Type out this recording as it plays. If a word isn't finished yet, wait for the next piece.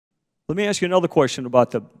Let me ask you another question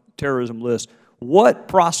about the terrorism list. What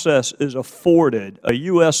process is afforded a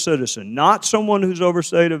U.S. citizen, not someone who's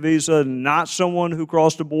overstayed a visa, not someone who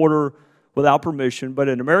crossed the border without permission, but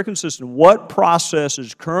an American citizen, what process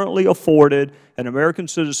is currently afforded an American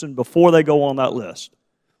citizen before they go on that list?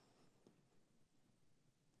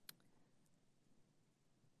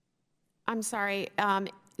 I'm sorry,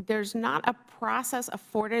 there's not a process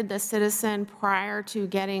afforded the citizen prior to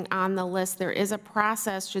getting on the list. There is a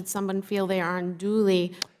process should someone feel they are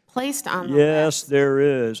unduly placed on the list. Yes, there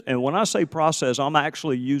is. And when I say process, I'm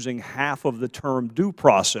actually using half of the term due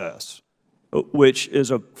process, which is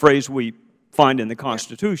a phrase we find in the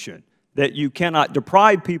Constitution, that you cannot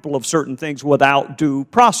deprive people of certain things without due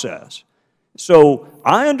process. So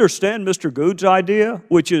I understand Mr. Good's idea,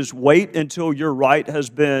 which is wait until your right has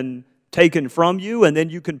been taken from you and then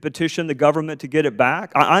you can petition the government to get it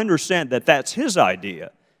back. I understand that that's his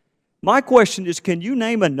idea. My question is, can you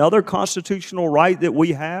name another constitutional right that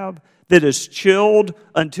we have that is chilled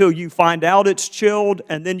until you find out it's chilled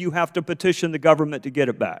and then you have to petition the government to get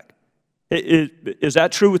it back? Is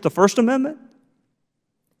that true with the First Amendment?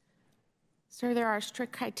 Sir, there are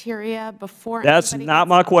strict criteria before. That's not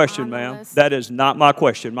my question, ma'am. That is not my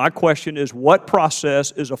question. My question is, what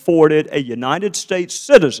process is afforded a United States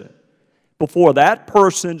citizen before that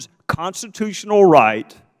person's constitutional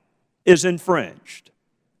right is infringed?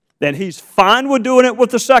 Then he's fine with doing it with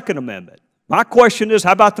the Second Amendment. My question is,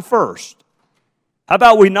 how about the First? How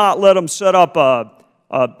about we not let them set up a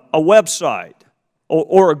website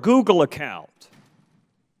or a Google account?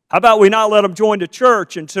 How about we not let them join the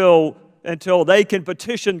church until they can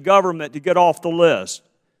petition government to get off the list?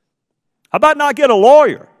 How about not get a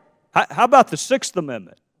lawyer? How about the Sixth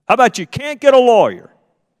Amendment? How about you can't get a lawyer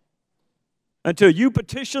until you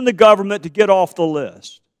petition the government to get off the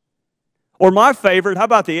list? Or my favorite, how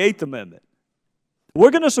about the Eighth Amendment?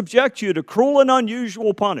 We're going to subject you to cruel and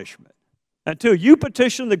unusual punishment until you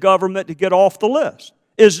petition the government to get off the list.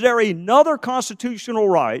 Is there another constitutional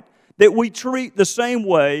right that we treat the same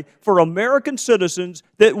way for American citizens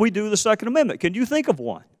that we do the Second Amendment? Can you think of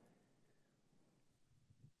one?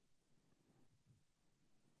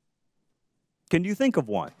 Can you think of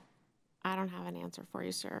one? I don't have an answer for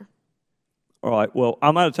you, sir. All right, well,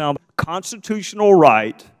 I'm out of time. Constitutional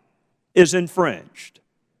right is infringed.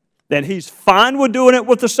 Then he's fine with doing it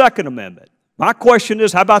with the Second Amendment. My question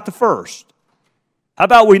is, how about the First? How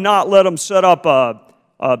about we not let them set up a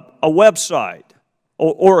website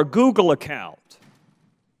or a Google account?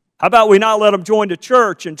 How about we not let them join the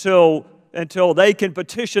church until they can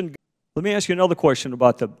petition? Let me ask you another question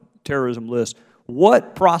about the terrorism list.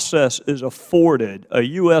 What process is afforded a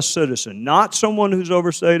U.S. citizen, not someone who's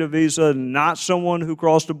overstayed a visa, not someone who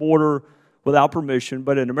crossed the border without permission,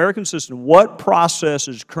 but an American citizen, what process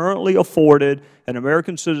is currently afforded an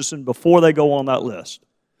American citizen before they go on that list?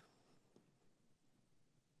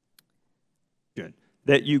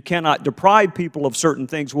 That you cannot deprive people of certain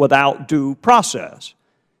things without due process.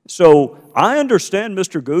 So I understand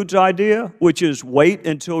Mr. Good's idea, which is wait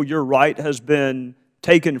until your right has been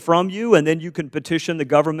taken from you and then you can petition the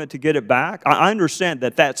government to get it back. I understand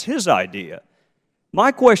that that's his idea.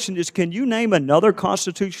 My question is, can you name another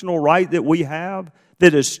constitutional right that we have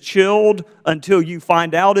that is chilled until you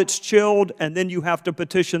find out it's chilled and then you have to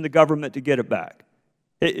petition the government to get it back?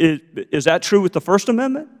 Is that true with the First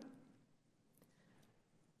Amendment?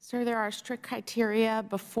 Sir, there are strict criteria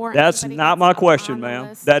before. That's not my question,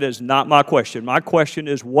 ma'am. That is not my question. My question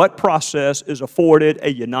is, what process is afforded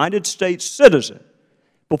a United States citizen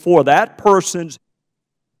before that person's...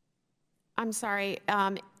 I'm sorry,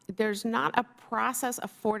 there's not a process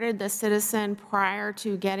afforded the citizen prior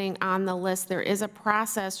to getting on the list. There is a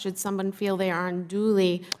process should someone feel they are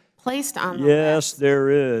unduly placed on the list. Yes, there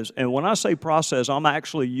is. And when I say process, I'm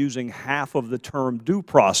actually using half of the term due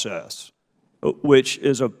process, which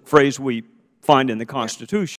is a phrase we find in the Constitution.